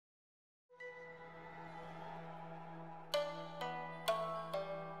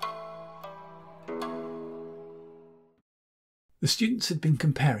The students had been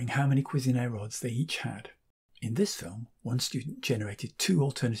comparing how many questionnaire rods they each had. In this film, one student generated 2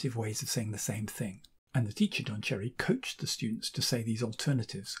 alternative ways of saying the same thing, and the teacher, Don Cherry, coached the students to say these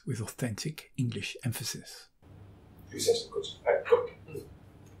alternatives with authentic English emphasis.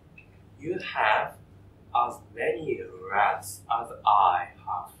 You have as many rats as I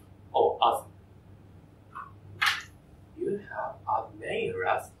have. Oh, as. You have as many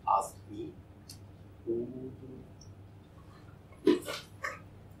rats as me.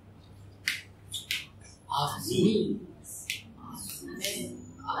 As me.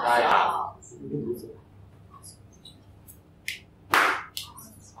 I have.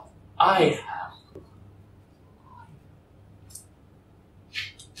 I have.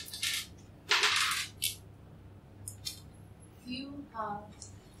 You have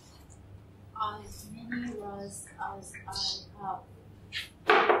as many rats as I have.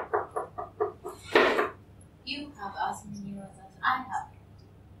 You have as many rats as I have.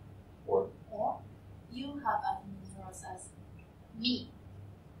 Or you have as many rats as me.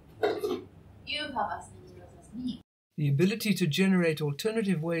 You have as many rats as me. The ability to generate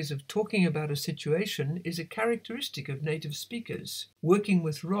alternative ways of talking about a situation is a characteristic of native speakers. Working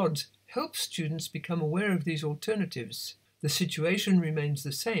with rods helps students become aware of these alternatives. The situation remains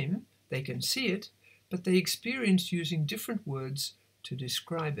the same, they can see it, but they experience using different words to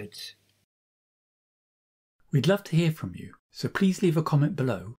describe it. We'd love to hear from you, so please leave a comment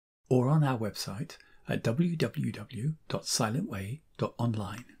below or on our website at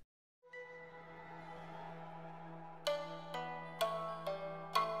www.silentway.online.